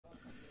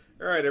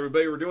All right,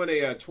 everybody, we're doing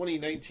a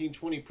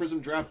 2019-20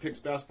 Prizm Draft Picks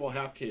basketball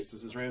half case.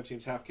 This is Ram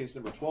Team's half case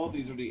number 12.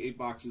 These are the 8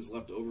 boxes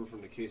left over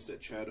from the case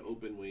that Chad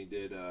opened when he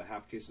did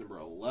half case number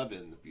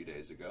 11 a few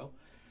days ago.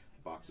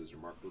 Boxes are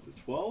marked with a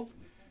 12.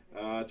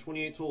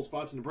 28 total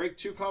spots in the break.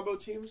 2 combo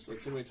teams.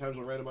 Let's see how many times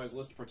we'll randomize a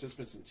list of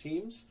participants and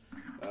teams.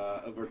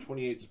 Of our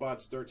 28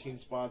 spots, 13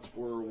 spots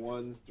were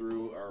won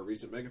through our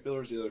recent mega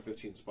fillers. The other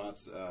 15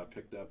 spots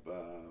picked up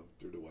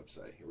through the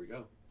website. Here we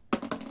go.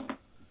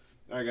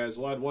 All right, guys,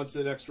 we'll add once to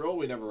the next roll.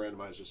 We never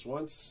randomize just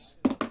once.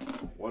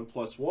 1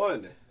 +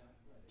 1.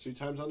 2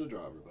 times on the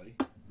draw, everybody.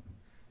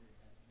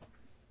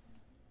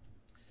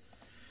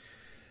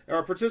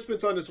 Our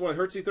participants on this one,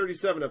 Hertzy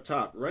 37 up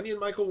top, Runyon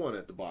Michael 1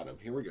 at the bottom.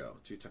 Here we go,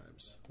 2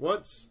 times.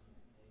 Once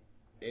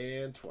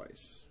and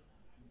twice.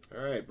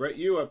 All right, Brett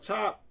U up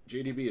top,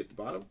 JDB at the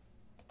bottom.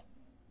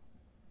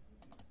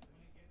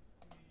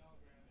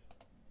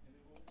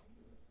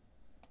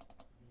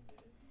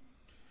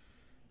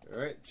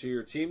 All right, to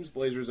your teams,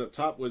 Blazers up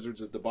top,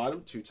 Wizards at the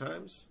bottom, 2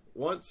 times.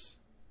 Once,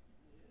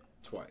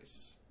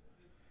 twice.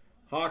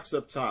 Hawks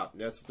up top,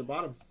 Nets at the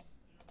bottom.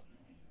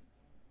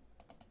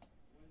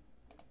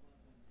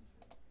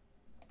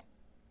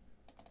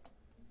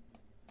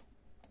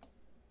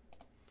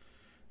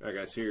 All right,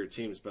 guys, here are your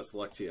teams. Best of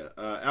luck to you.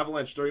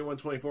 Avalanche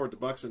 31-24 at the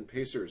Bucks and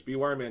Pacers. B.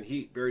 Wireman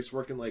Heat. Barry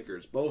Swerkin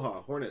Lakers.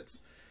 Boha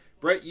Hornets.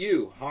 Brett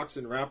U. Hawks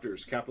and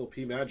Raptors. Capital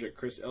P Magic.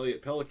 Chris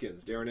Elliott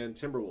Pelicans. Darren N.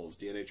 Timberwolves.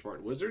 DNH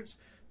Martin Wizards.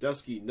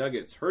 Dusky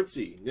Nuggets.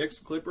 Hertzy. Knicks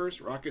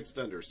Clippers. Rockets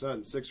Thunder.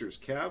 Suns Sixers.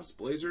 Cavs.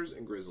 Blazers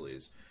and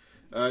Grizzlies.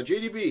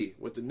 JDB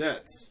with the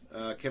Nets.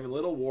 Kevin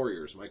Little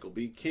Warriors. Michael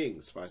B.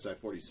 Kings. 5-40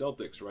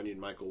 Celtics. Runyon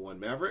Michael 1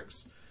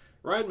 Mavericks.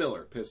 Ryan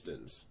Miller,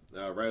 Pistons.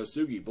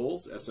 Ryosugi,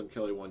 Bulls. SM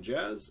Kelly 1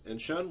 Jazz.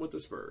 And Shun with the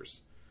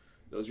Spurs.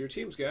 Those are your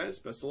teams, guys.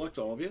 Best of luck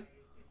to all of you.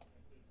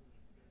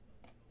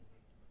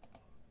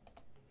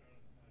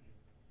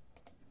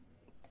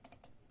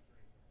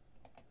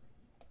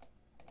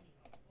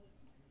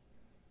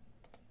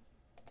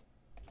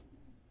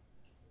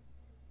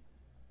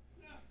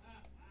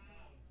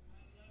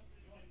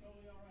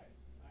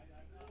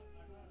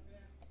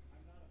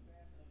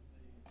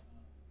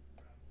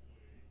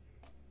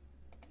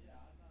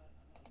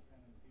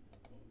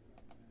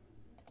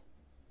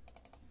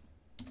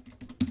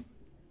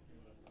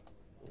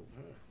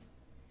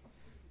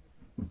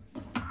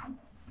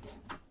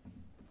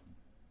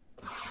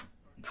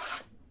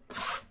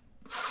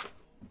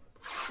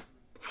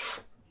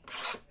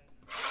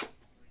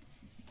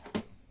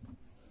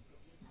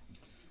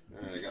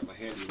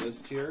 Handy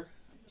list here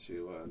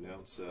to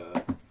announce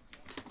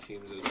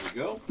teams as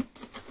we go.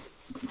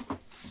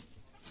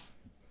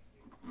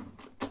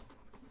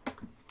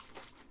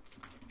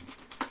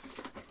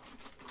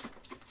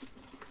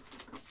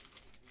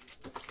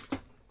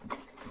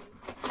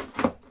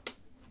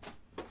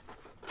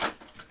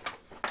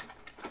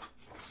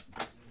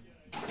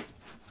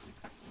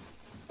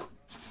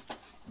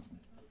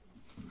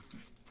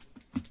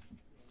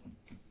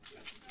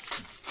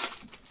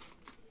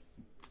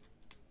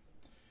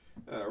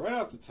 Right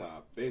off the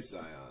top, base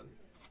Zion.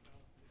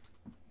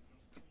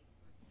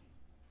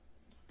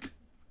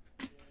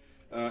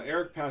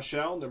 Eric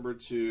Paschal, number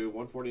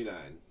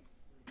 2/149.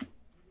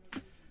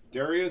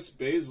 Darius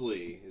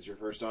Baisley is your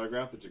first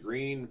autograph. It's a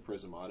green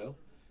Prizm auto.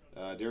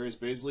 Darius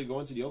Baisley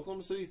going to the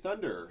Oklahoma City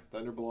Thunder.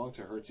 Thunder belong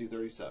to Hertzy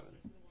 37.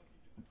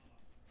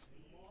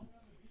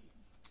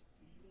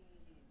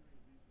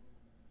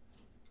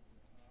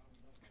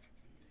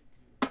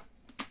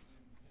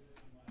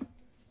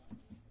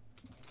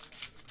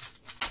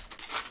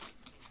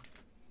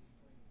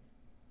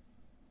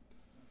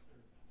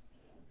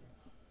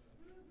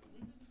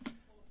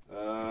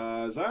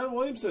 Zion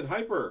Williamson,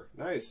 Hyper.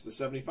 Nice. The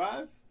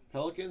 75.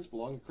 Pelicans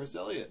belong to Chris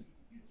Elliott.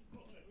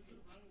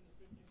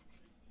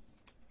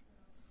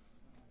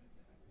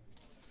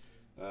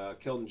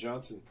 Keldon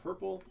Johnson,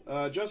 Purple.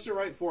 Justin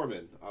Wright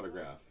Foreman,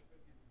 autograph.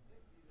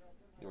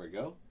 There we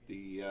go.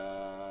 The,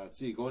 let's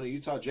see, going to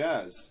Utah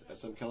Jazz.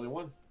 SM Kelly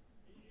 1.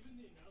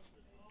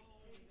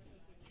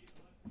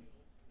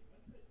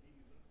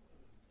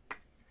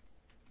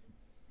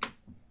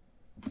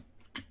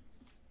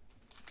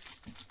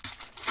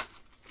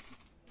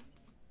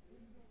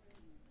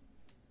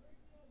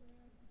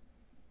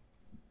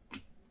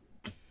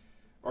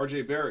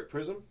 RJ Barrett,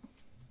 Prizm.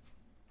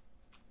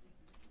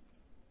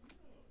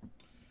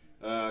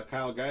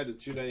 Kyle Guy to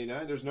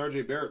 299. There's an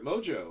RJ Barrett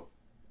Mojo,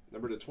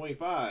 number to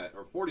 25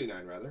 or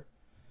 49 rather.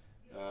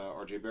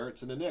 RJ Barrett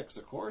to the Knicks,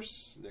 of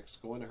course. Knicks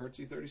going to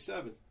Hertzy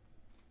 37.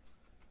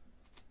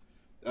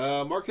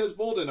 Marquez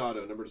Bolden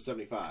auto, number to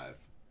 75.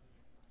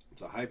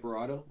 It's a hyper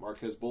auto.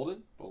 Marquez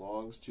Bolden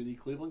belongs to the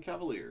Cleveland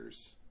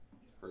Cavaliers.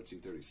 Hertzy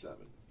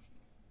 37.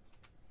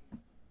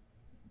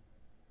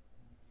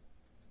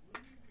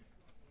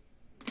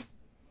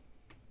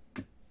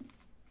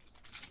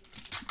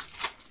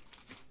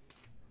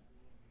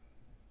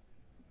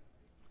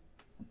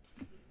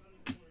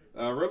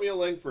 Romeo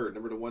Langford,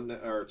 number to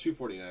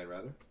 249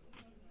 rather.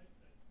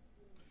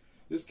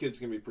 This kid's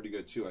gonna be pretty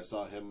good too. I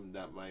saw him in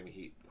that Miami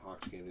Heat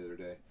Hawks game the other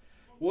day.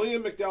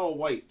 William McDowell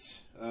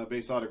White,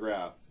 base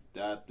autograph.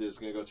 That is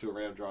going to go to a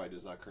Ram draw. He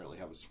does not currently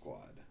have a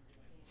squad.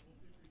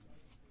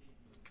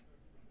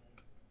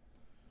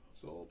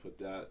 So we'll put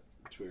that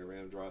to a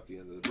random draw at the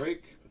end of the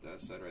break. Put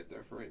that aside right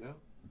there for right now.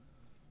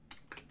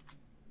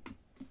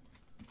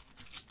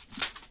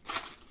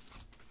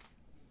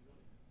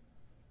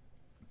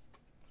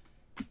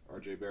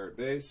 RJ Barrett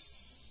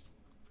base.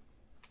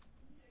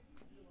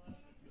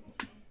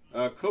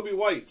 Kobe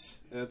White.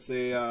 That's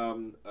a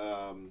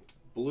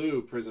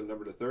blue Prizm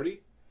number to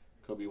 30.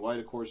 Kobe White,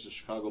 of course, the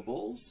Chicago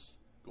Bulls.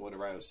 Going to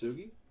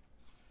Ryosugi.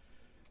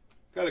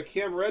 Got a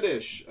Cam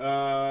Reddish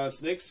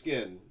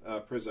snakeskin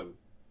Prizm.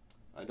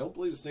 I don't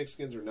believe the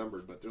snakeskins are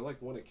numbered, but they're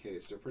like one a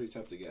case. They're pretty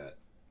tough to get.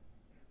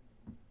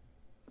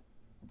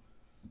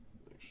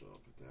 Make sure I'll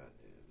put that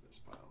in this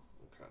pile.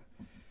 Okay.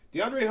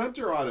 DeAndre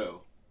Hunter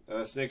auto.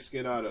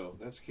 Snakeskin auto.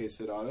 That's a case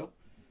hit auto.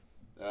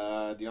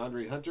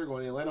 DeAndre Hunter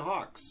going to Atlanta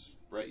Hawks.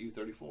 Brett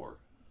U34.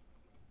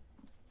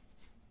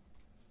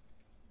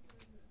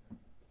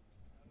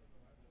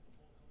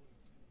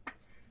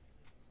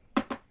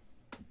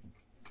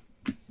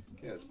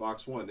 Yeah, it's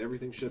box one.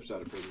 Everything ships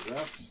out of Prizm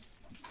Draft.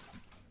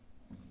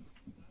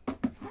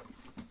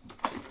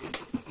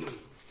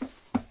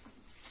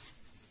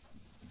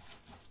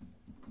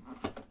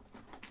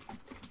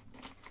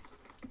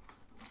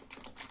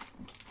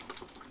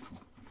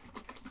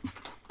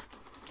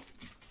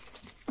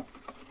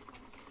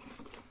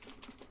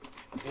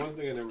 One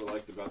thing I never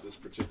liked about this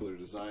particular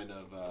design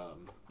of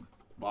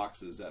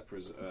boxes that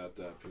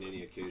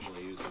Panini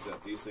occasionally uses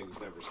that these things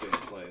never stay in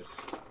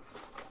place.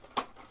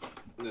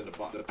 And then the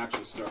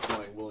boxes start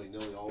flying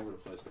willy-nilly all over the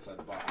place inside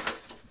the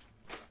box.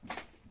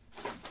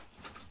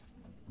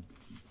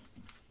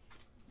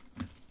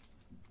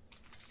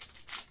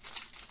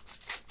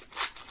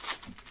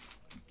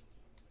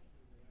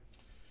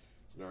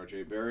 It's an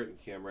RJ Barrett and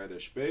Cam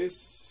Reddish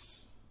base.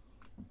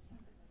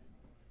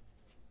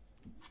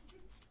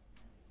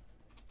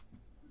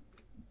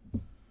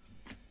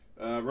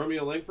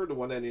 Romeo Langford to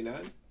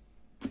 199.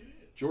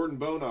 Jordan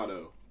Bone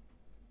auto.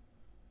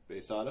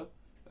 Base auto.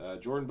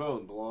 Jordan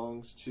Bone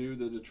belongs to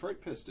the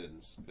Detroit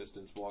Pistons.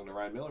 Pistons belong to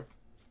Ryan Miller.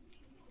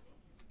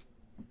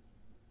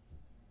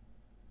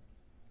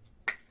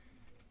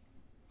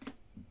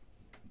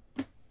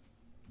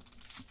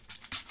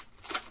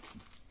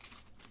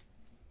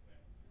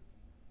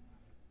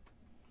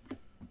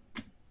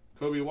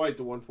 Kobe White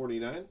to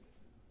 149.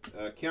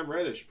 Cam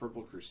Reddish,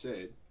 Purple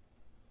Crusade.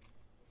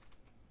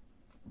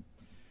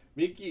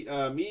 Mi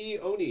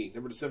Oni,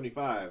 number to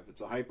 75.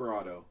 It's a hyper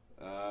auto.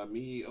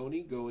 Mi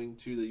Oni going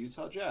to the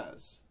Utah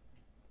Jazz.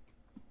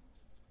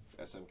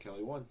 SM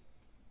Kelly 1.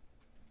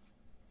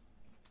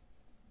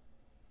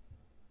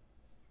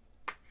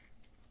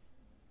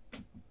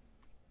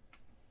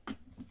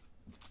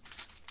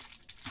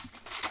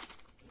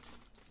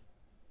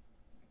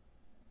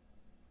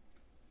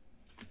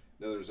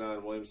 Another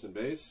Zion Williamson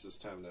base. This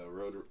time the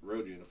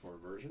road uniform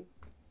version.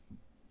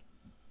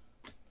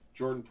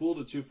 Jordan Poole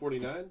to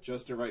 249.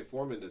 Justin Wright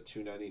Foreman to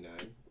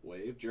 299.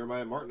 Wave.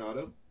 Jeremiah Martin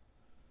auto.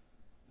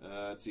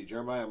 Let's see.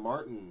 Jeremiah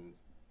Martin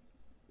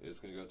is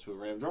going to go to a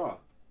Ram draw.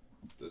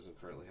 Doesn't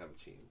currently have a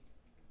team.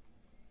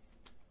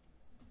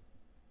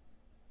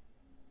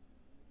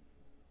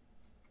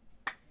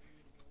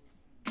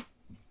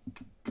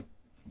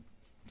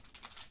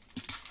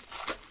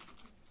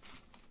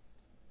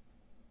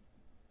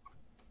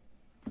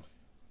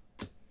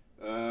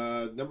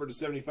 Number to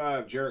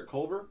 75, Jarrett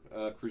Culver,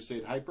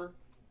 Crusade Hyper.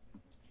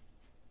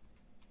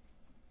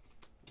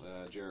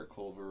 Jarrett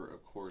Culver,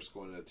 of course,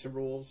 going to the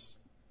Timberwolves.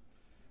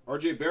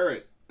 RJ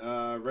Barrett,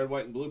 red,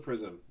 white, and blue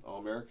Prizm.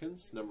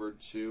 All-Americans, number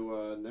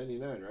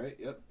 299, right?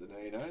 Yep, the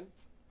 99.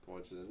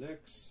 Going to the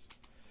Knicks.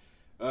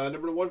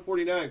 Number to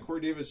 149,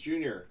 Corey Davis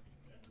Jr.,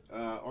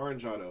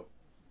 orange auto.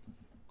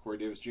 Corey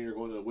Davis Jr.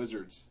 going to the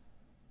Wizards.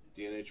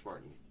 DNH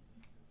Martin.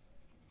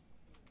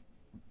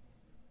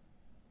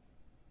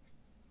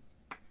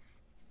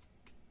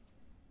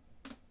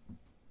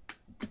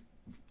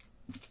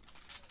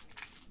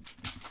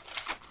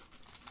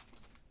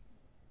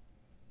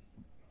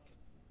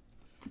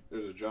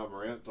 There's a John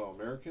Morant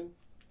All-American.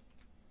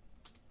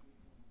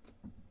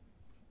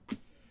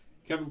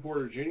 Kevin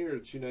Porter Jr. to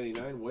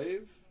 299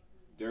 Wave.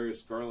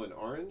 Darius Garland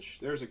Orange.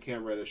 There's a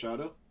Cam Reddish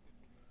auto.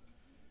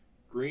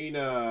 Green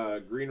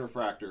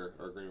refractor,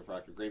 or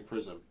green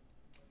Prizm.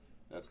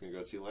 That's going to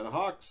go to Atlanta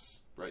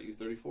Hawks. Brett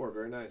U34,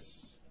 very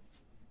nice.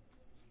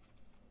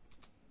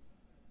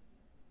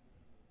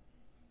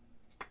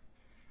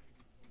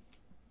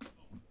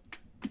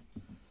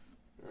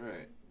 All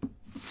right,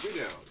 2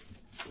 down.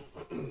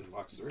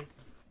 Box 3.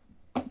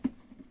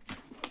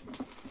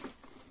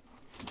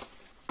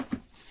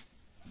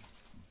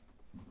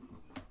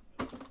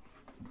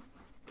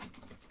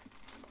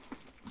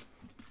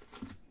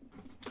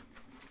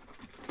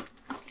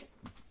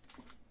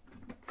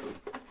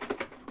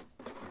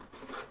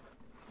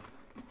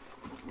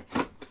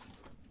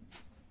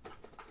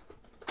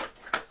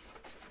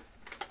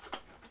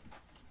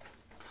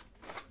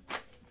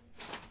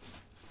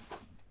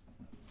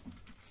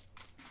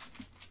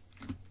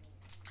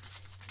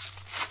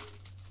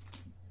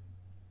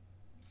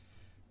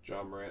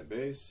 John Morant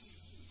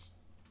base.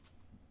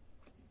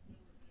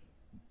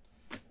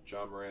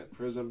 John Morant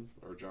Prizm,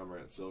 or John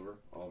Morant Silver,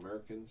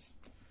 All-Americans.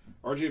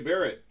 R.J.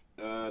 Barrett,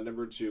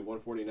 number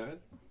 2/149,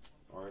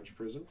 Orange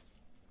Prizm.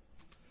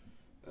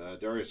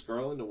 Darius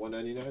Garland to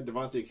 199.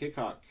 Devontae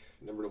Kaycock,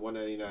 number to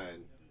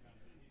 199.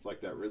 It's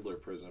like that Riddler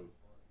Prizm.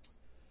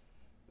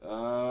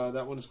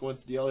 That one is going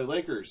to the LA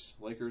Lakers.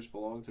 Lakers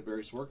belong to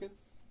Barry Swerkin.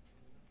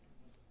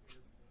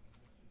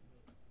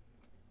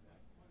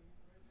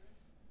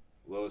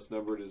 Lowest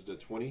numbered is to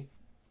 20.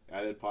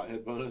 Added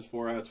pothead bonus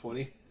 4 out of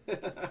 20.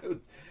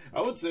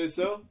 I would say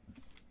so.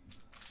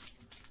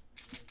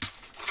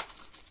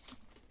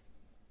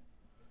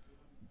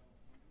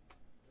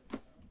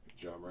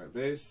 John Morant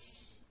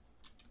base.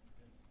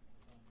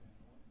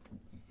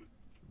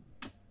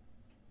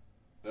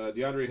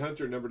 DeAndre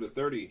Hunter, number to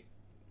 30.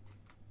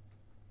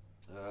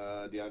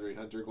 DeAndre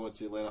Hunter going to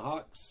the Atlanta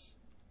Hawks.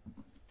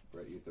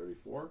 Brett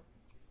U34.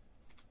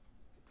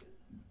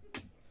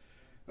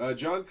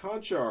 John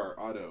Conchar,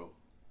 auto.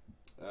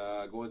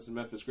 Going to the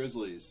Memphis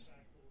Grizzlies.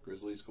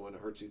 Grizzlies going to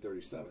Hertz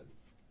U37.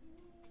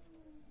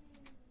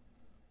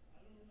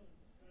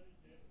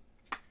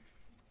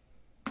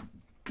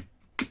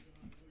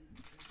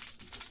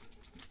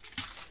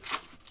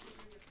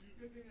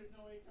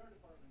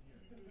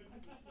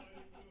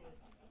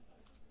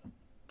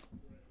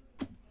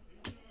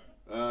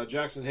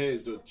 Jackson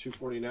Hayes to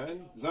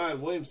 249.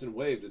 Zion Williamson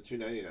waived to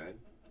 299.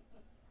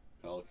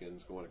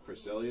 Pelicans going to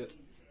Chris Elliott.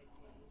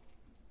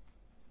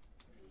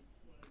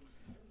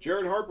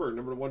 Jared Harper,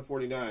 number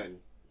 149.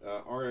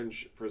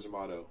 Orange Prizm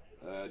auto.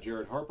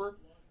 Jared Harper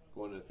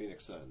going to the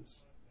Phoenix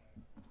Suns.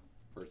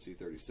 Hertz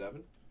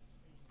C37.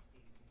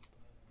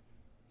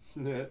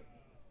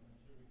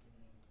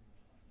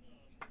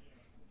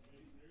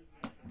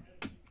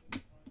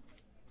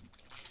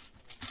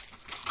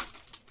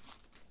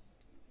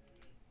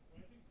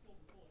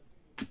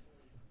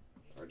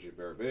 RJ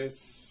Barrett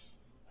base.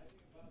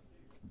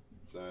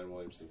 Zion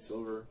Williamson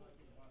silver.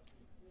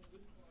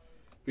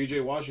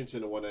 PJ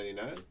Washington to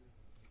 199.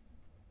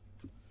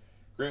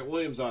 Grant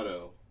Williams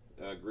auto.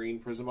 Green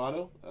Prizm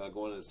auto.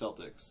 Going to the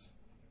Celtics.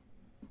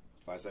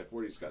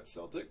 5x40's got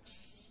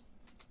Celtics.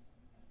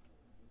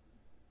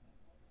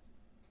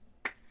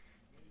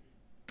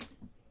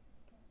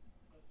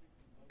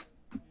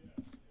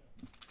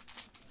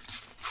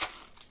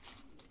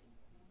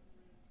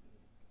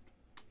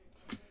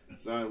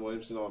 Zion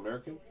Williamson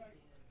All-American.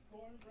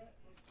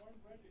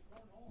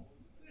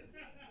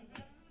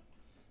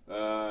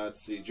 Let's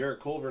see.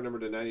 Jarrett Culver, number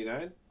to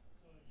 99.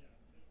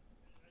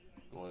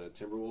 Going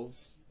to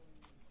Timberwolves.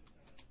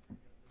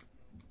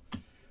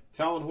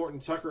 Talon Horton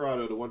Tucker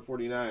auto to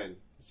 149.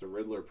 It's a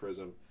Riddler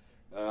Prizm.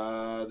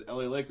 The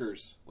LA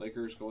Lakers.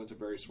 Lakers going to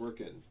Barry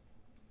Swerkin.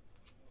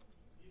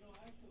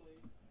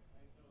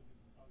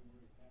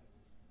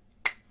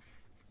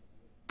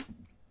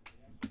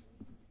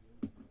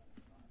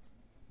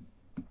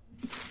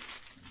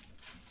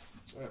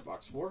 All right,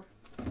 box 4.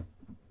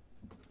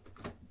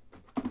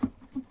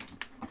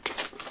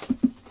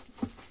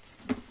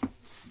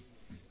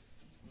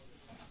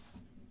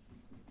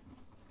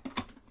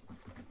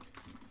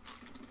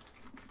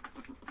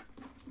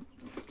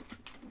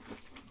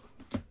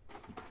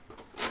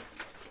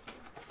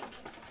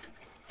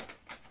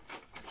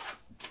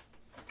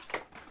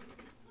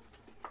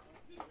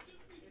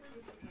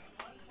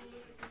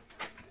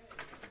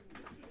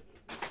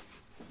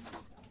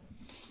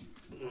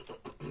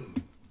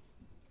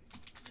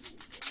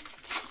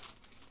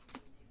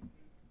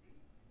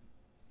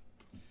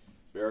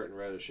 Barrett and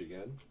Reddish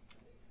again.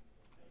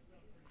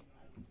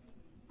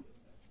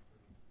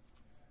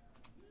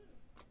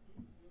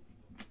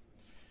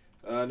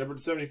 Number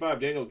 75,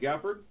 Daniel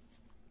Gafford.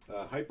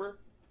 Hyper.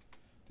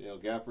 Daniel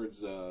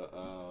Gafford's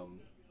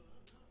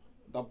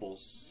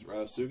doubles.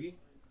 Sugi.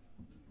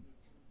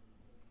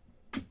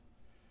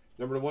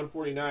 Number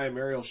 149,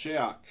 Mariel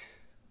Shayok.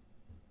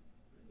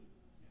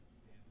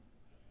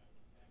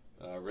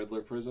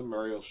 Riddler Prizm,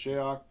 Mariel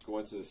Shayok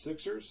going to the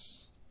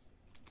Sixers.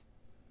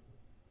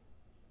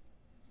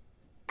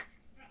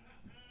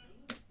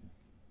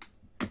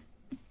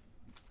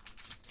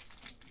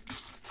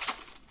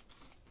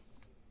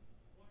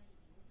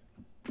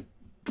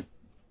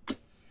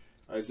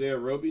 Isaiah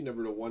Roby,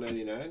 number to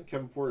 199.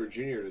 Kevin Porter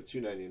Jr. to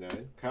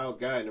 299. Kyle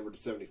Guy, number to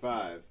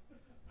 75.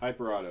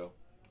 Hyper Auto.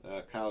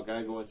 Kyle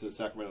Guy going to the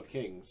Sacramento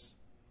Kings.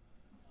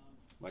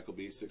 Michael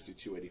B,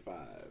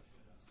 6285.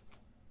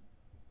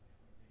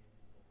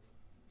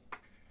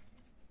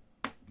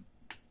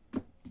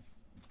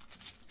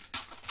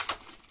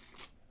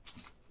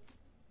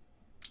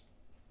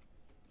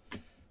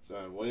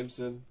 Zion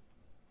Williamson,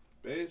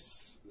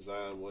 base.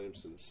 Zion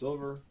Williamson,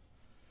 silver.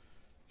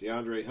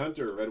 DeAndre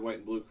Hunter, red, white,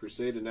 and blue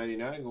Crusade to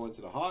 99, going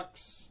to the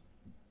Hawks.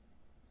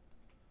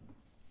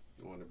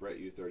 Going to Brett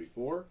U34.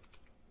 For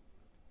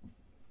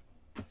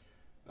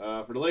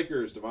the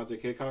Lakers,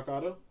 Devontae Kaycock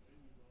auto.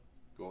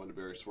 Going to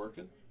Barry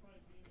Swerkin.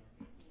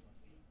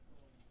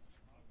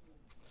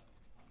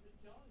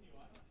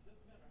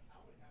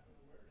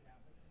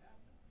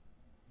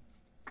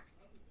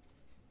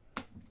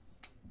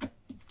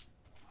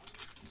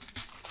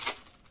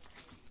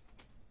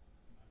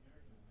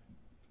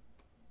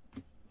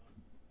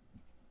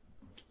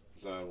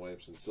 Zion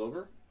Williamson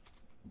silver.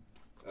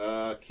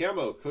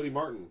 Camo, Cody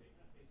Martin.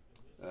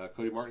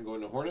 Cody Martin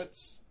going to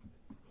Hornets.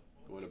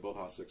 Going to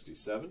Boha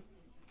 67.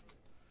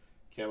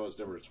 Camo's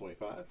number to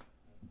 25.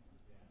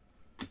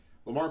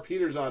 Lamar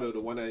Peters auto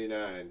to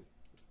 199.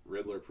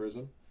 Riddler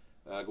Prizm.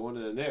 Going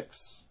to the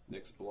Knicks.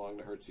 Knicks belong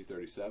to Hertzy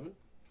 37.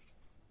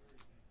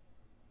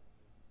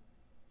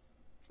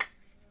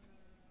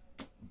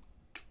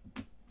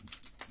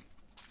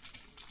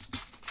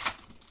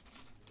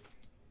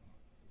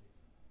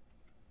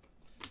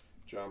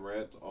 John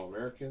Morant,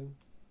 All-American.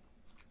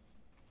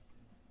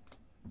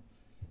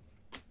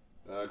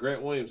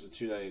 Grant Williams at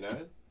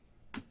 299.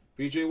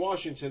 PJ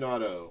Washington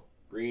auto.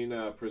 Green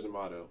Prizm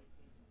auto.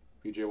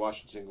 PJ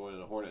Washington going to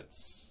the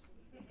Hornets.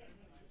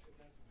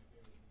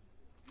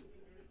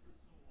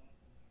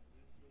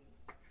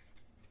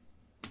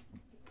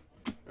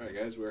 Alright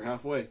guys, we're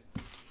halfway.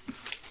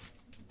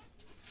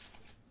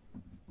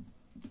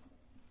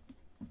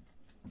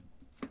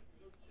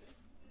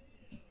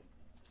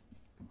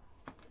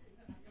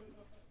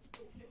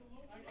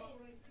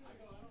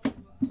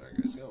 Sorry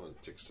guys, I'm going to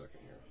take a second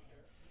here.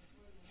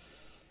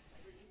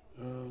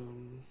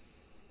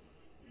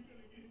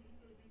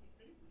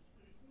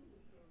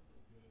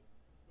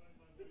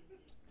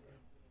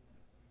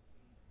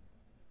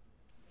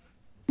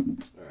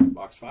 Alright,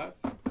 box 5.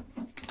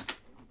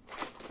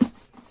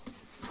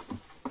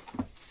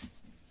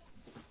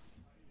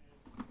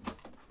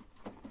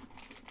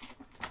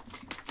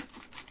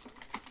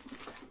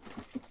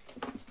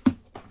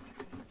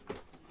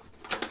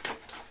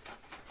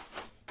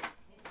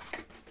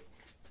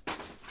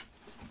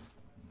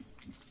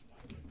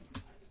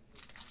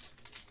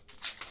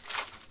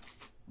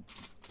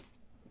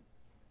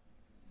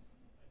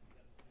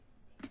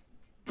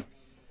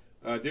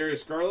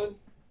 Darius Garland,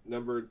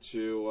 numbered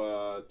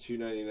to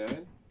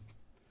 299.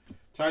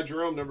 Ty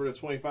Jerome, numbered to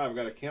 25. I've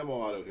got a camo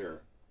auto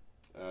here.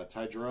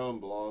 Ty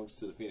Jerome belongs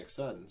to the Phoenix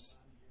Suns.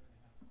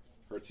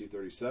 Hertzy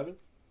 37.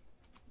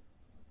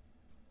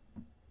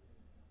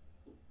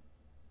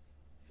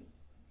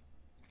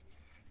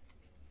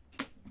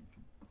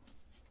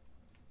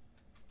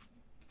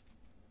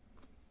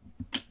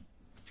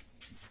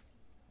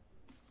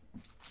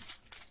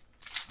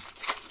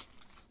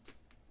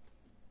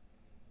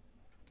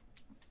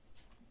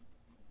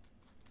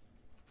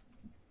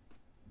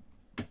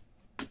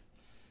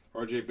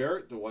 RJ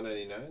Barrett to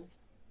 199,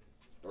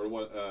 or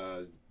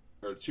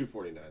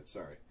 249.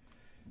 Sorry,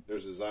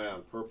 there's a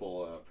Zion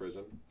purple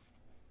Prizm.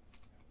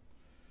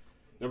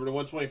 Number to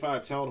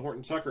 125, Talon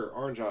Horton Tucker,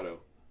 orange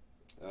auto,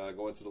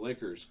 going to the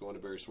Lakers, going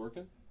to Barry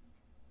Swerkin.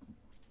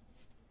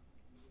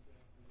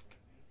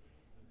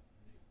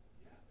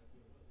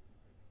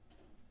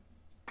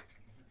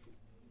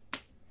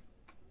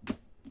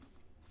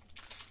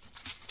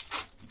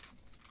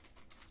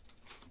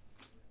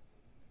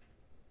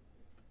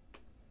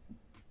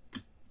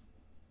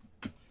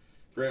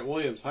 Grant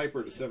Williams,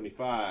 hyper to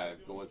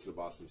 75, going to the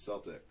Boston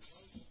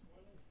Celtics.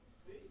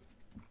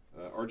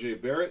 RJ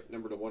Barrett,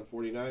 number to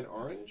 149,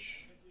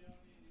 orange.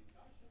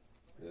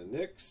 And the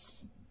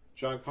Knicks.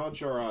 John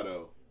Conchar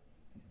auto,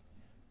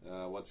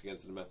 once again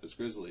to the Memphis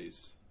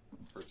Grizzlies.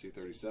 Hertzy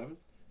 37.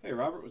 Hey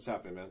Robert, what's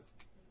happening, man?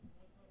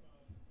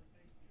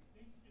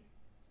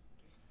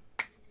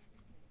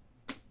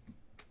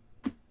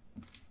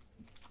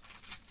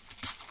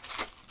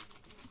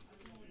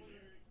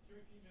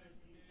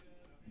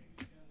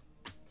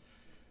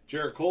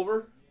 Jarrett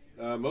Culver,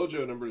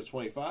 Mojo number to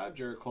 25.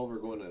 Jarrett Culver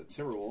going to the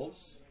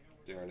Timberwolves.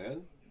 Darren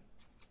N.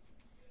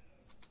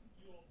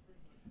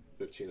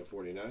 15 of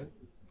 49.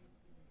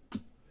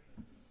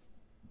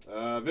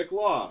 Vic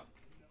Law,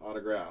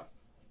 autograph.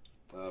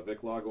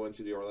 Vic Law going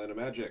to the Orlando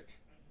Magic.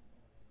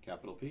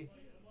 Capital P.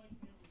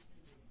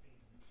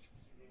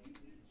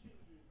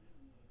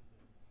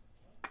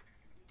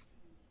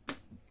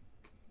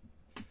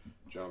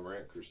 John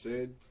Morant,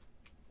 Crusade.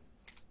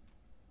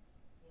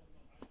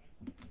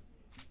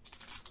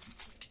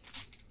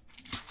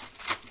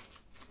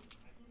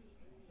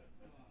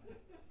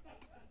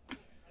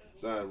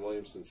 Zion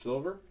Williamson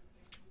silver.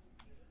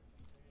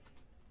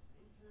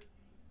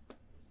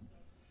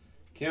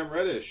 Cam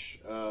Reddish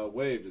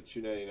waived at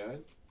 299.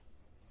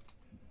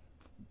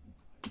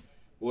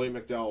 William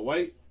McDowell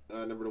White,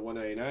 number to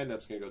 199.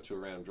 That's going to go to a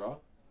random draw.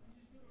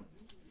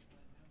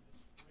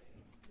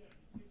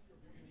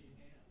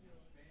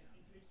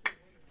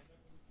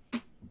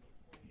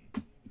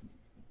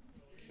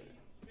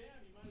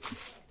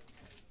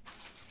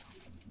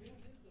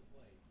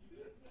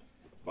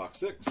 Box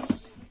 6.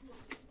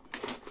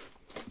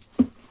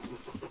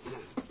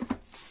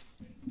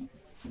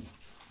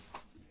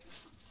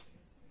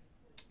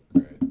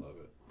 Great, love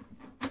it.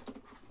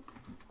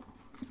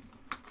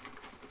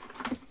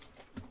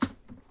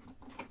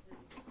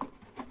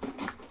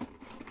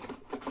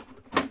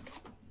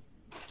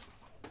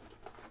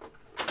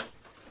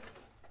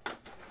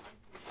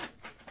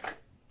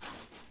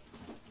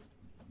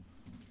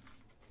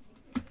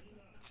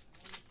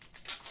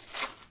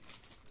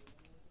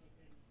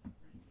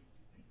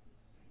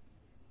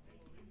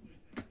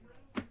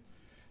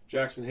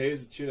 Jackson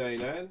Hayes at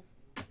 299.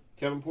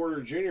 Kevin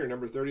Porter Jr.,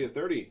 number 30 of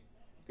 30.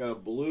 Got a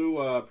blue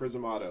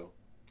Prizm auto.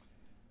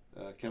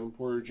 Kevin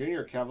Porter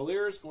Jr.,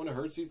 Cavaliers, going to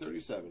Hertzy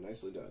 37.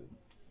 Nicely done.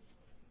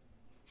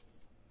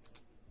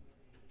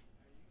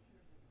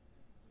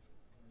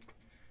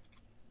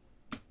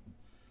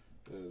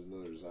 There's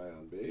another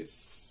Zion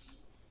base.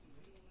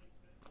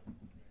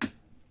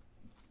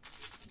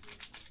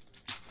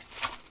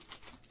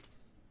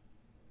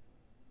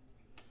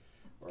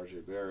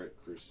 RJ Barrett,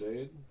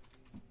 Crusade.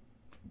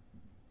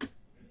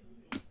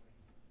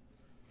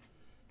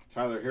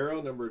 Tyler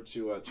Hero, number to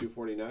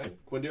 249.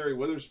 Quindary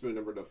Witherspoon,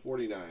 number to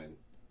 49.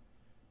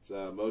 It's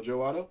Mojo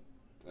auto.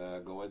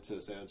 Going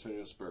to San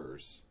Antonio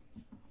Spurs.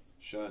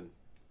 Shun.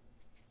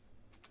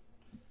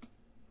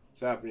 What's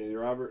happening to you,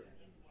 Robert?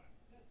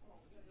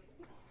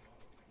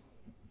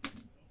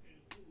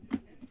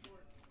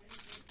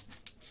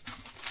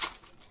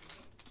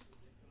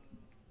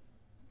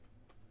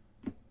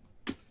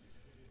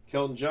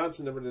 Keldon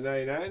Johnson, number to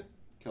 99.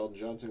 Keldon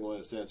Johnson going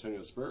to San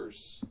Antonio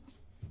Spurs.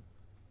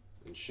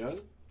 And Shun.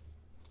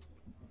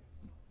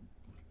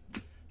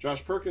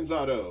 Josh Perkins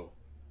auto.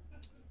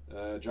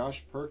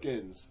 Josh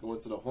Perkins going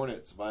to the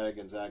Hornets via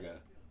Gonzaga.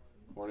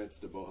 Hornets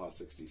to Boha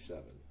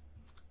 67.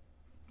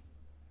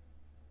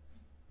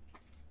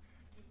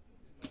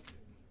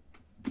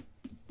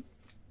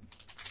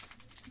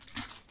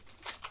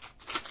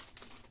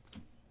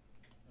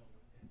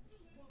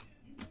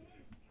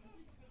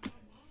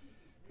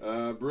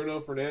 Bruno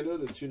Fernando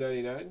to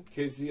 299.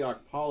 KZ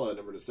Okpala,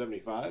 number to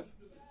 75.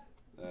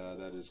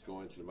 That is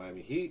going to the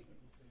Miami Heat.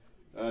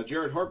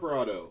 Jared Harper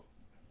auto.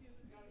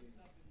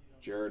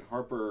 Jared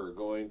Harper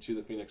going to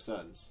the Phoenix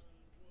Suns.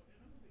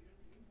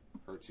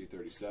 Hertzy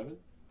 37.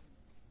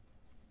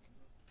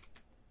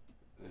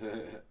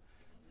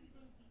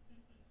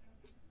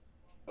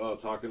 Oh,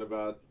 talking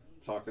about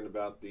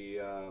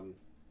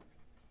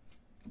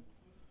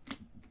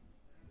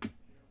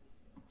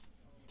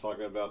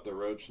the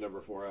Roach,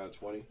 number 4 out of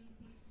 20.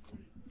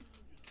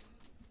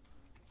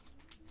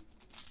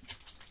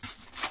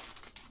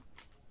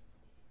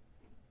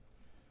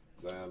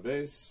 Zion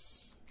base.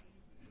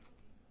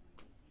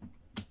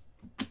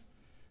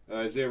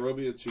 Isaiah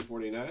Roby at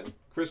 249.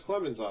 Chris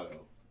Clemens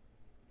auto.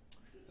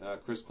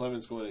 Chris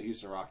Clemens going to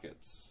Houston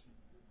Rockets.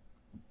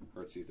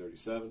 Hertzy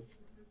 37.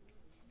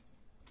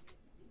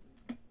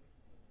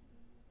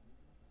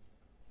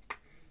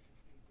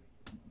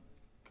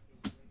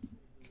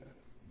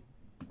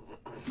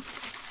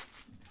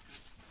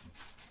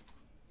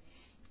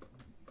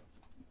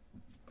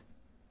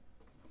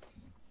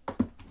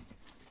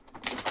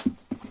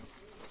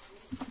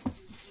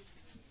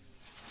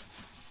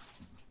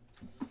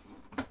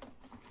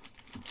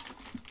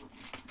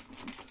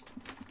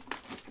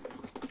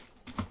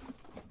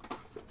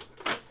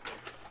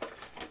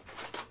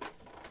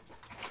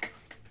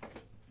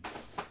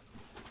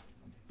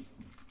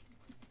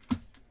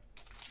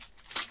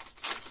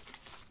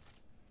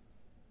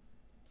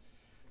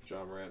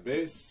 John Morant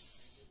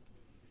base.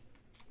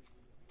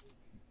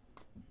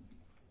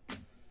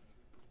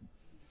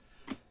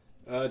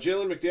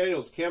 Jalen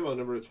McDaniels, camo,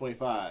 number to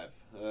 25.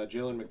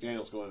 Jalen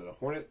McDaniels going to the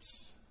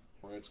Hornets.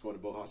 Hornets going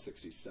to Boha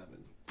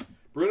 67.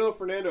 Bruno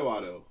Fernando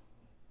auto.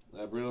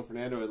 Bruno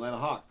Fernando, Atlanta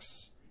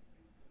Hawks.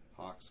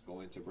 Hawks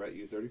going to Brett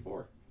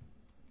U34.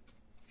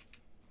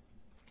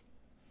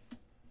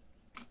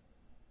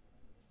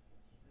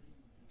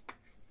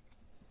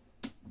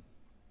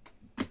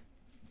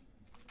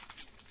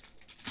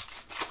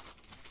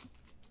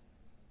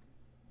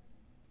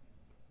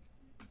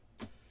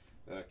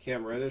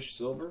 Cam Reddish,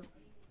 silver.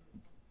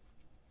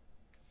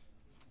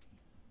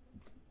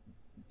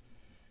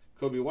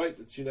 Kobe White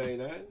to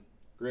 299.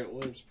 Grant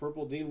Williams,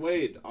 purple. Dean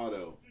Wade,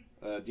 auto.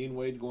 Dean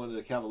Wade going to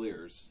the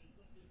Cavaliers.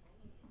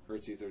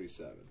 Hertzy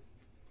 37.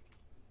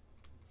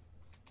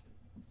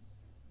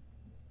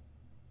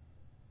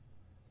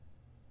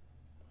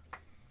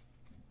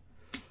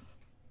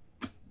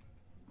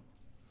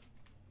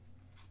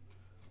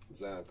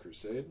 Zion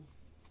Crusade.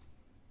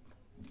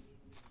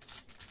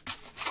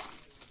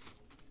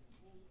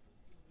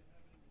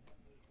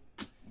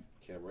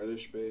 Cam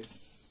Reddish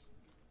base.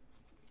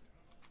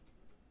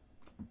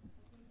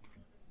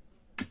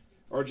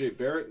 RJ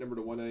Barrett, number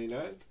to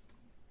 199.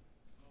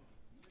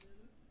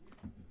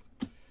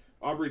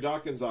 Aubrey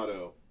Dawkins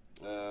auto.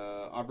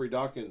 Aubrey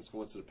Dawkins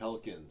going to the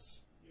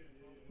Pelicans.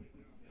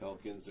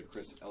 Pelicans and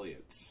Chris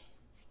Elliott.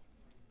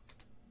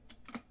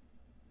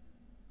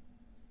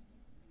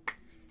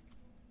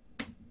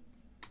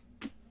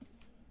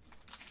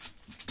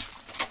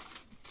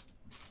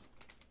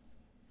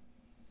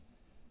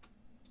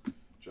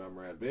 John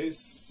Morant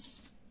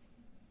base.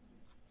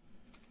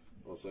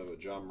 Also have a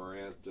John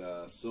Morant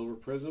silver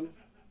Prizm.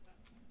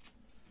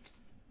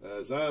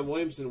 Zion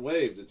Williamson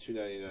wave to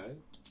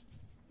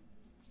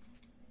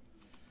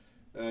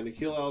 299.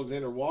 Nikhil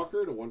Alexander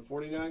Walker to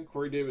 149.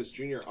 Corey Davis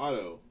Jr.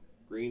 auto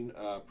green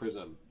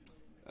Prizm.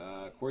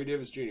 Corey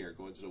Davis Jr.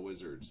 going to the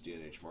Wizards.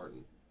 DNH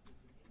Martin.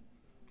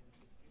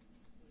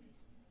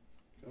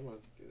 Come on,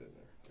 get in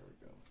there. There we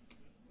go.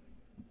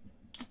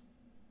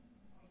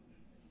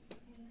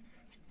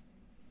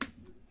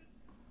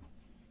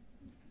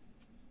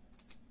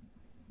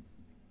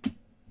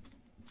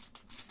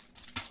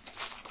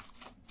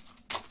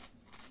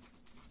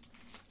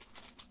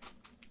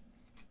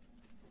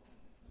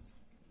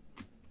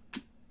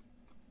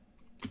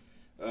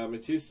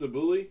 Matisse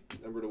Bully,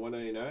 number to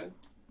 199.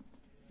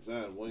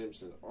 Zion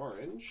Williamson,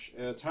 orange.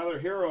 And a Tyler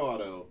Hero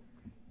auto.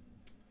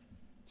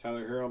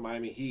 Tyler Hero,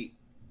 Miami Heat.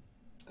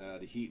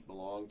 The Heat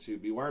belong to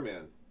B.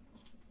 Wireman.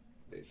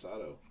 Base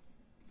auto.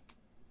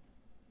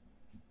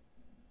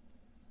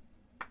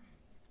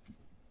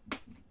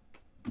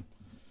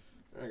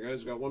 All right, guys,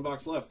 we've got one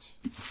box left.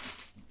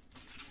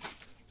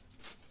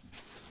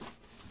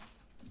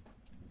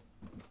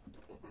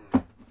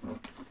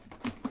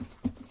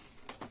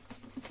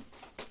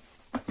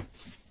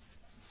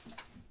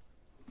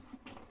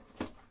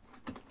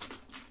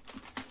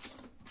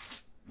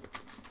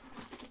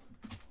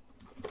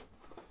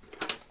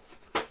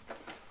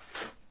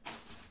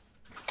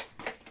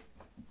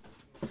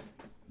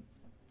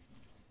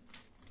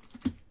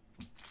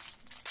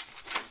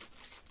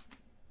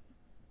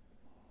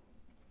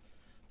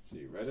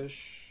 See,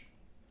 reddish.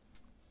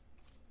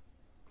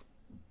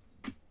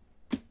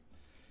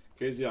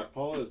 Kaziak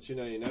Paula to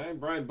 299.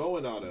 Brian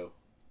Bowen auto.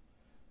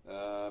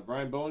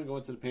 Brian Bowen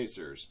going to the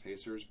Pacers.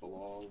 Pacers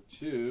belong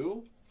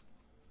to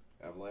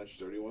Avalanche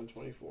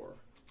 3124.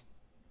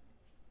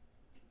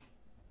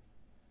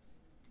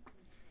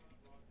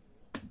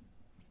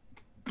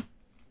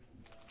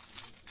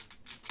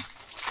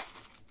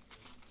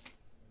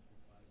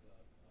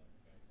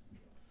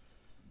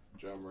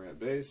 John Morant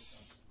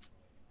base.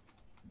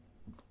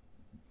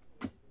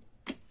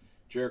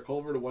 Jarrett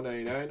Culver to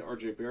 199.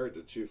 RJ Barrett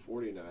to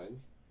 249.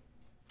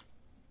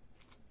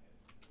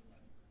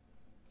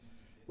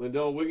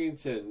 Lindell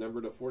Wigington,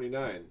 number to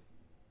 49.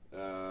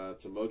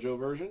 It's a Mojo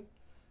version.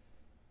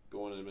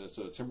 Going to the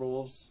Minnesota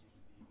Timberwolves.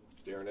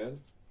 Darren N.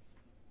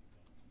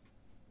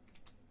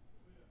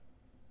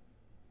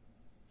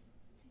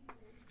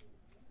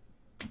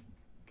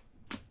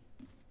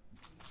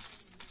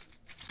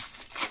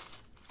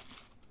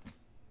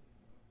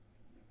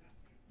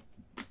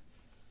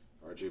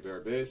 RJ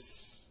Barrett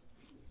base.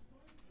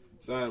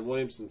 Zion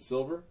Williamson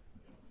silver.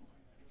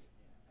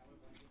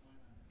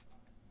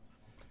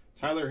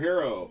 Tyler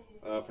Hero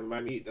from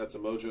Miami Heat. That's a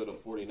Mojo to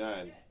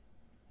 49.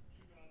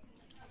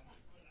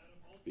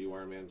 B.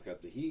 Wireman's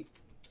got the Heat.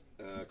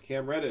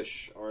 Cam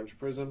Reddish, orange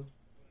Prizm.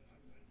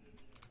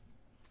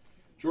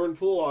 Jordan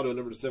Poole auto,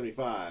 number to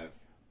 75.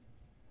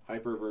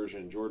 Hyper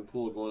version. Jordan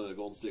Poole going to the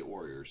Golden State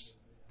Warriors.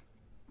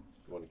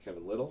 Going to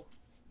Kevin Little.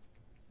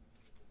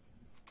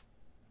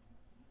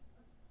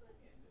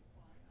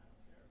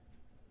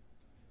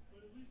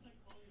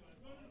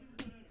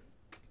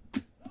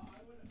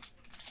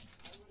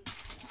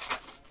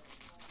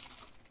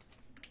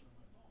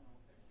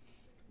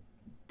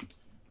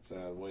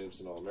 Zion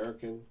Williamson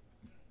All-American.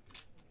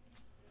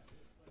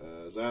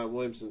 Zion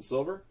Williamson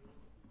silver.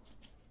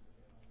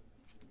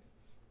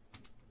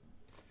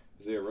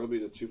 Isaiah Roby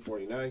to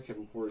 249.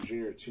 Kevin Porter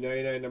Jr.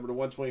 299. Number to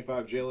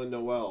 125. Jalen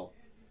Noel.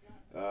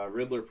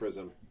 Riddler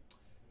Prizm.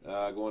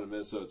 Going to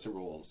Minnesota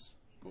Timberwolves.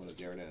 Going to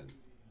Darren N.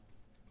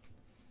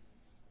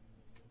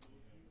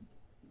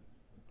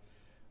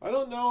 I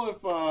don't know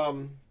if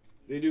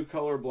they do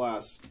color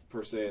blast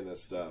per se in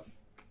this stuff.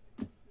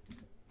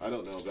 I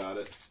don't know about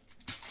it.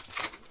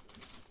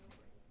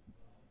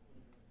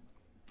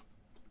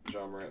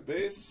 John Morant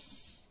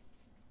base.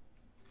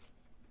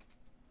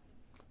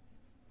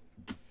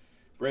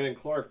 Brandon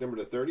Clark, number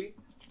to 30.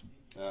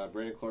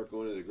 Brandon Clark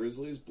going to the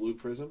Grizzlies. Blue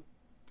Prizm.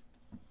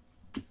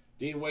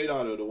 Dean Wade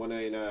auto to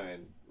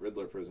 199.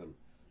 Riddler Prizm.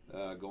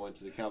 Going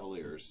to the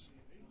Cavaliers.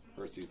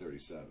 Hertzy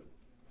 37.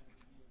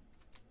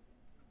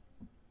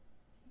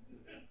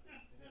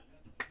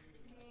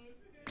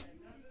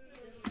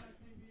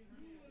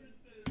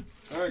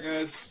 Alright,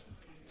 guys.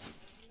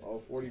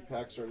 All 40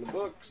 packs are in the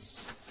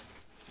books.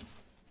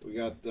 We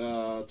got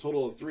a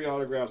total of 3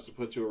 autographs to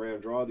put to a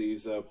random draw.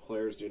 These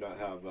players do not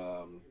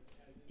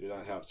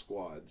have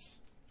squads.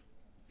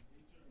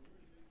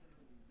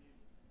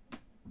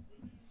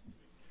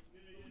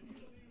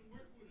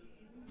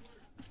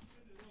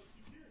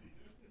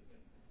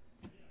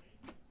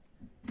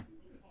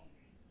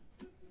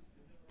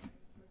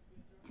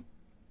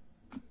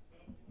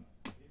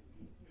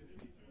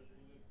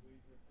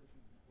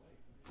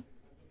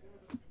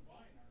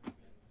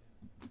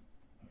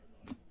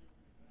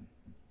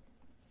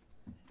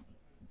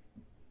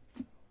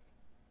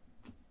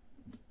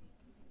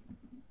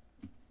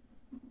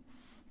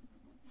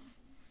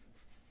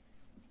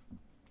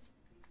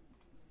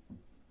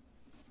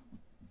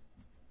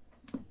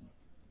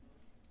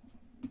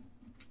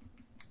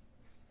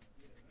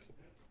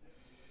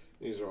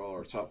 These are all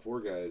our top 4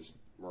 guys.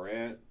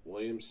 Morant,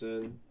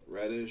 Williamson,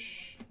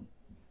 Reddish,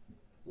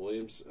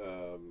 Williams,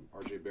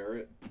 RJ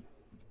Barrett.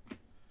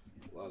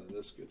 A lot of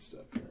this good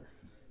stuff here.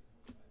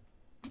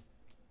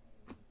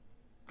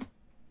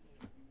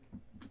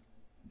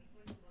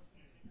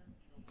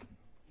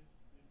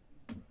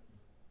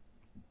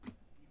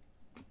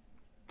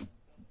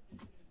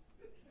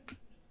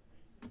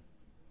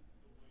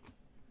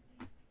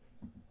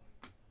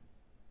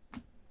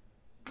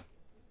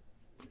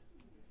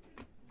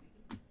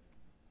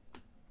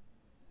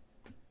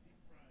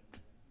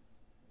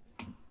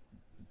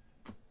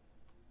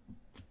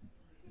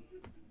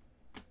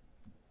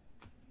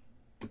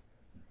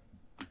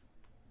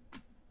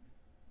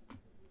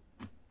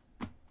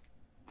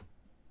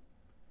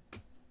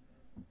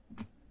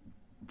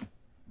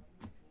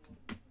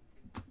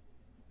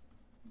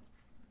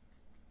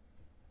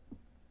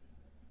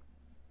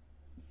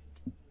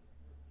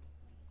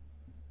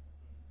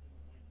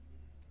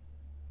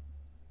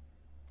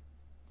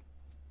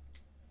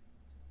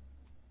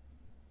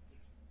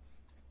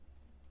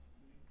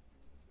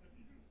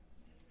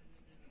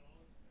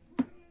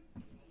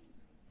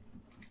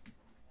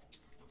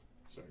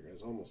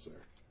 almost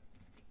there.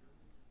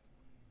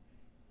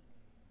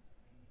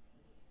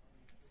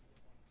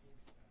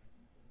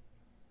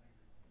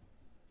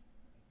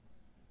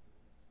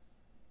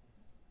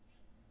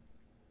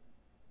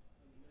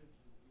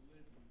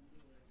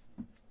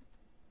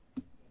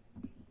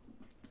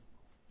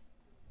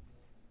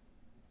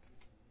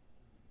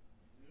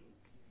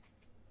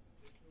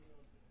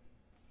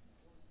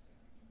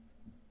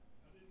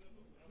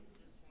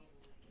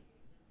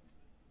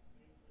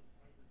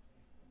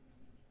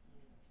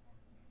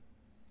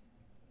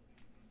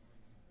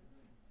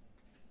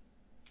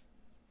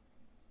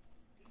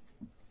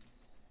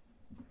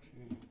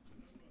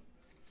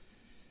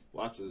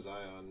 Lots of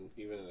Zion,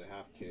 even in a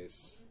half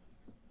case.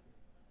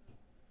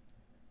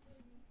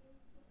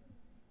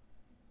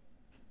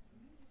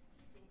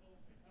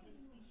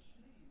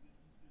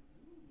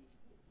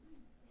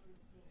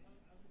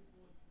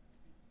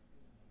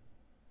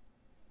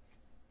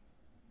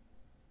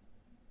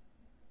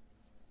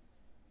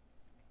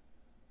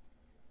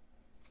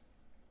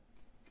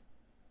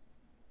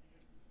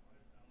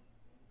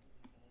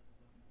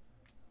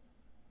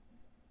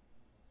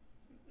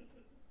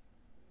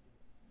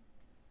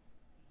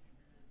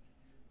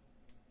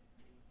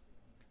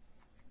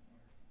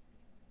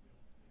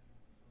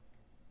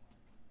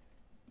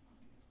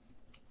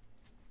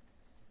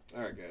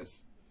 All right,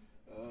 guys.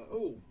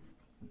 Oh,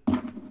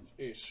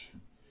 yeesh.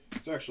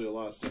 There's actually a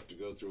lot of stuff to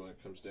go through when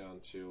it comes down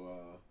to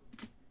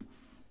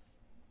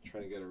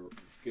trying to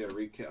get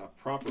a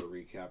proper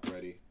recap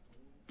ready.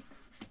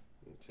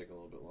 It'll take a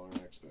little bit longer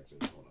than I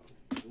expected. Hold on.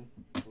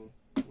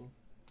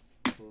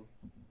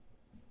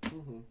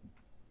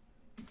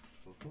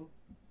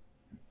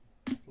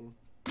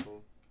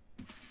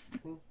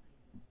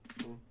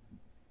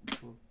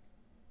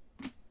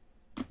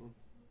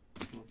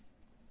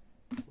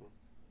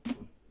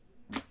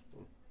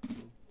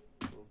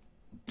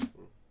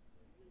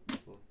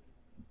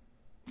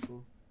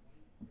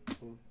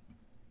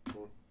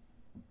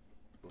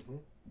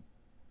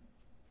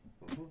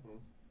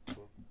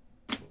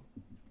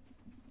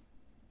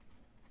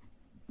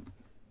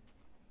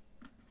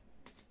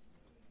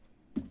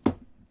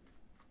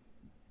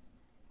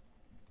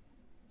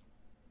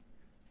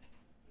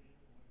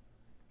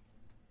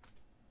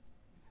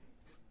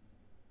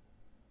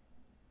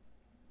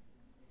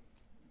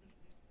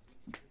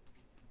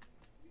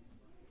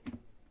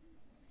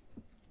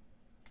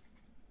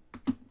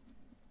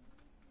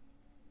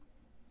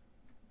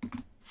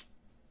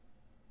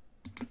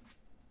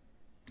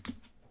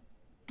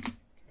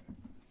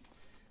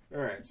 All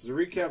right, so the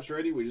recap's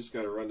ready. We just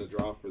got to run the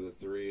draw for the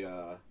three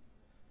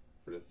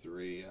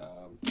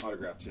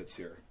autographed hits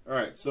here. All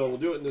right, so we'll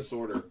do it in this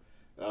order: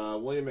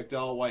 William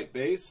McDowell White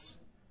base,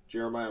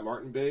 Jeremiah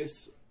Martin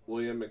base,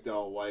 William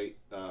McDowell White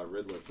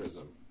Riddler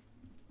Prizm.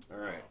 All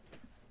right.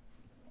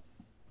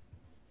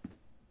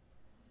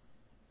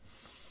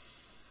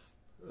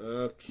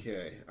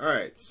 Okay. All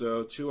right.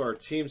 So to our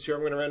teams here,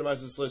 I'm going to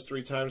randomize this list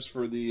 3 times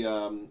for the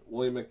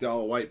William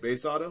McDowell White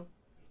base auto.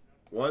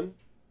 1,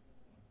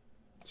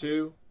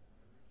 2,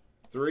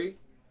 3.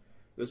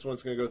 This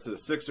one's going to go to the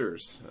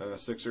Sixers.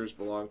 Sixers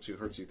belong to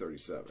Hertzy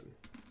 37.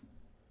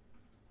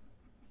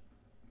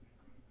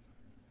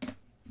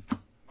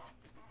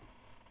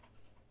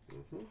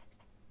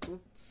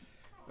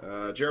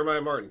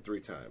 Jeremiah Martin 3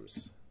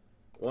 times.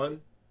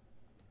 1,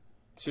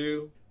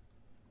 2,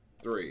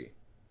 3.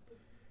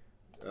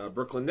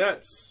 Brooklyn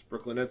Nets.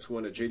 Brooklyn Nets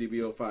going to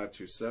JDB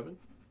 0527.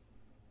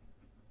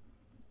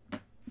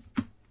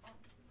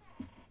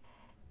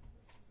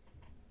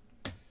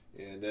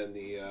 And then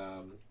the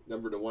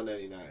number to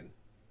 199.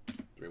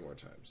 3 more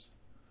times.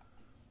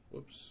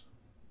 Whoops.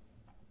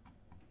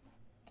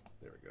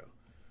 There we go.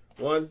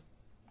 1,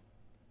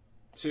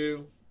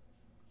 2,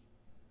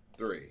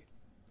 3.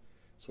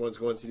 This one's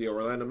going to the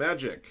Orlando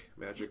Magic.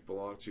 Magic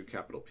belong to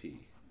capital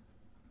P.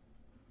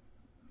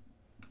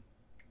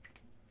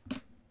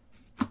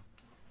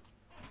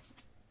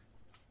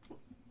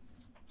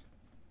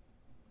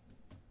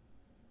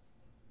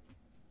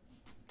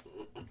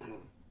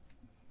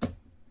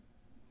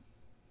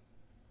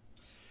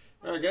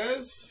 All right,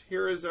 guys,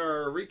 here is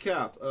our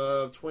recap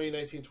of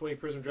 2019-20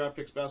 Prizm Draft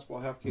Picks Basketball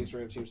Half Case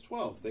Ram Teams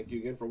 12. Thank you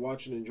again for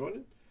watching and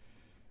joining.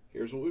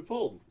 Here's what we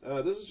pulled.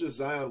 This is just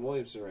Zion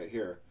Williamson right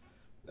here.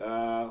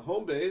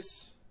 Home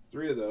base,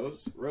 3 of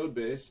those. Road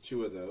base,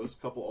 2 of those.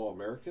 Couple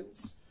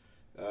All-Americans.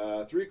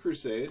 3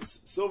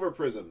 Crusades. Silver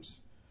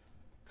Prizms.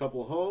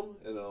 Couple home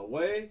and an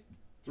away.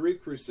 3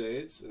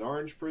 Crusades. An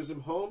orange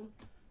Prizm home.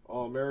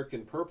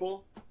 All-American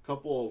purple.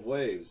 Couple of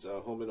waves.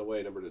 Home and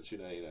away, number to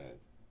 299.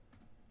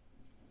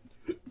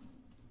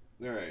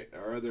 All right,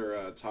 our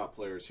other top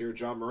players here.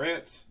 John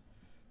Morant.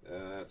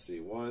 Let's see,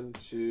 1,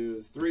 2,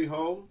 3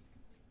 home,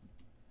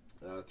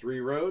 3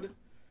 road,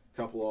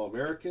 couple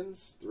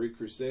All-Americans, 3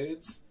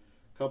 Crusades,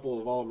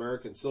 couple of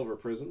All-American silver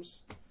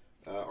Prizms.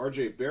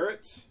 RJ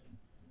Barrett,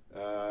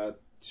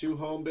 2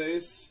 home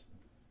base,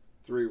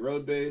 3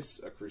 road base,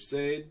 a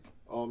Crusade,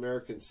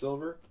 All-American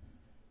silver.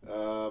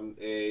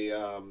 We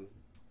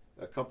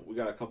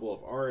got a couple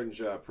of orange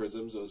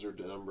Prizms. Those are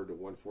numbered to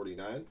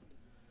 149.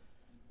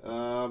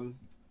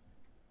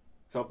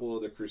 couple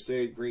of the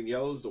Crusade green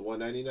yellows to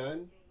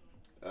 199,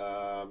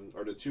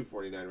 or to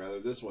 249 rather.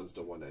 This one's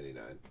to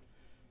 199.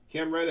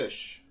 Cam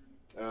Reddish,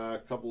 a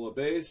couple of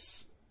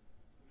base,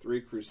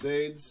 3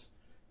 Crusades,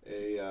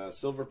 a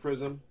silver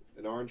Prism,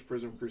 an orange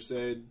Prism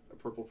Crusade, a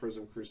purple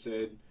Prism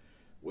Crusade,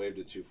 waved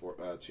to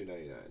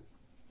 299.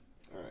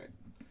 All right.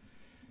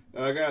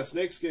 I got a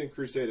Snakeskin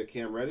Crusade at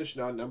Cam Reddish,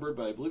 non-numbered,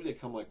 but I believe they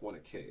come like one a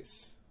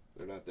case.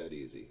 They're not that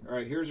easy. All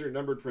right, here's your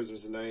numbered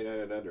Prisms in 99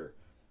 and under.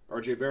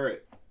 R.J.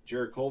 Barrett,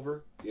 Jared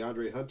Culver,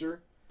 DeAndre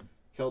Hunter,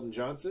 Keldon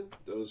Johnson.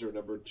 Those are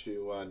numbered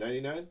to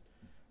 99.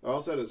 I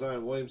also had a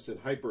Zion Williamson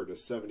Hyper to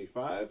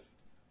 75.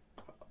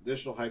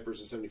 Additional Hypers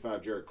to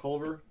 75, Jared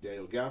Culver,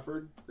 Daniel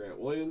Gafford, Grant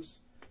Williams,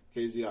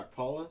 KZ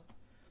Okpala.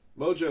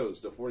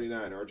 Mojos to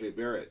 49, R.J.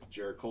 Barrett,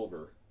 Jared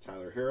Culver,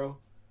 Tyler Herro.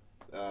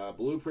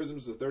 Blue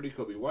Prisms to 30,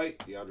 Kobe White,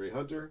 DeAndre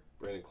Hunter,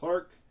 Brandon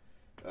Clark.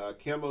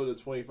 Camo to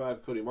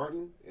 25, Cody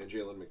Martin, and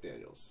Jalen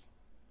McDaniels.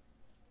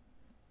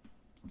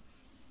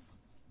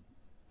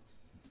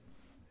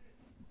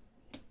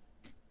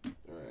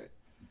 All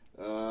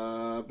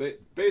right.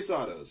 Base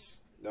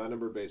autos,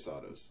 non-numbered base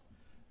autos.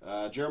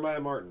 Jeremiah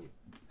Martin,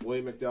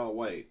 William McDowell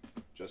White,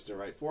 Justin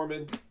Wright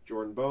Foreman,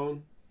 Jordan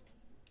Bone,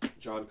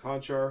 John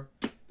Conchar,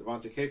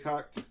 Devontae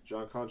Kaycock,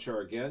 John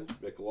Conchar again,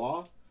 Mick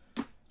Law,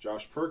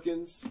 Josh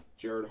Perkins,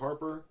 Jared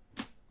Harper,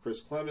 Chris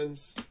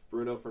Clemens,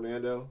 Bruno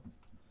Fernando,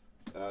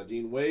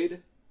 Dean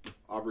Wade,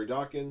 Aubrey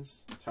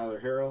Dawkins, Tyler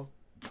Herro,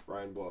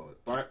 Brian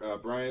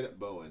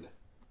Bowen.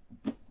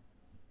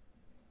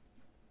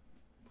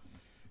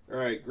 All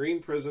right,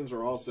 green Prisms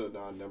are also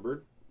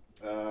non-numbered.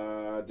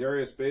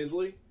 Darius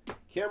Baisley,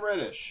 Cam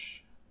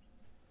Reddish,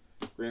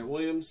 Grant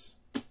Williams,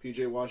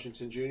 P.J.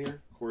 Washington Jr.,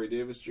 Corey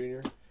Davis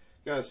Jr.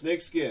 Got a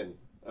Snakeskin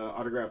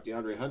autographed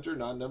DeAndre Hunter,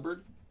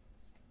 non-numbered.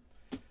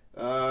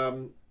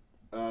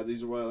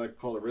 These are what I like to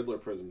call the Riddler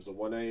Prisms, the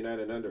 199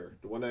 and under.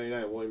 The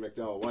 199, William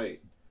McDowell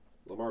White.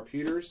 Lamar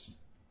Peters.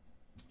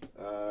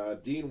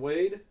 Dean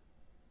Wade.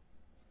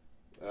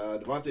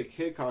 Devontae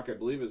Kaycock, I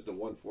believe, is the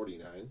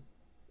 149.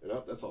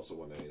 Nope, that's also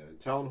 199.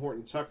 Talon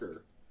Horton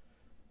Tucker.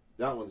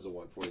 That one's the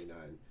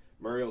 149.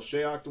 Mariel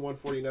Shayok to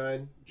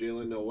 149.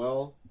 Jalen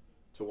Noel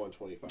to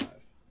 125.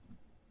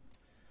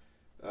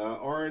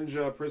 Orange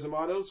Prism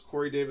Autos,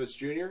 Corey Davis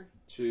Jr.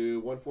 to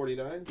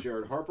 149.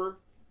 Jared Harper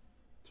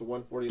to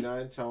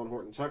 149. Talon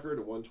Horton Tucker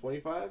to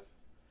 125.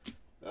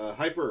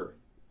 Hyper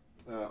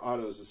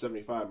Autos to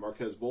 75.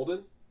 Marquez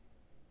Bolden.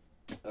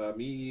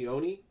 Mi'i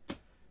Oni.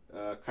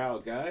 Kyle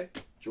Guy.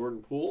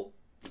 Jordan Poole.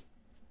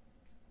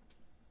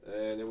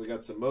 And then we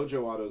got some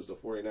Mojo Autos to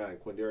 49.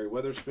 Quindary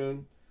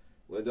Weatherspoon.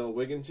 Lindell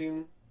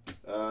Wigginton.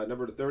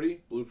 Number to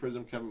 30. Blue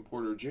Prism Kevin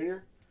Porter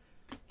Jr.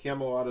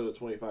 Camo Auto to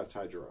 25.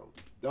 Ty Jerome.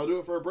 That'll do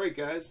it for a break,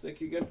 guys. Thank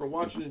you again for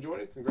watching and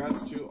joining.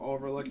 Congrats to all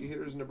of our lucky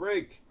hitters in the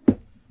break.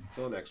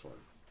 Until the next one.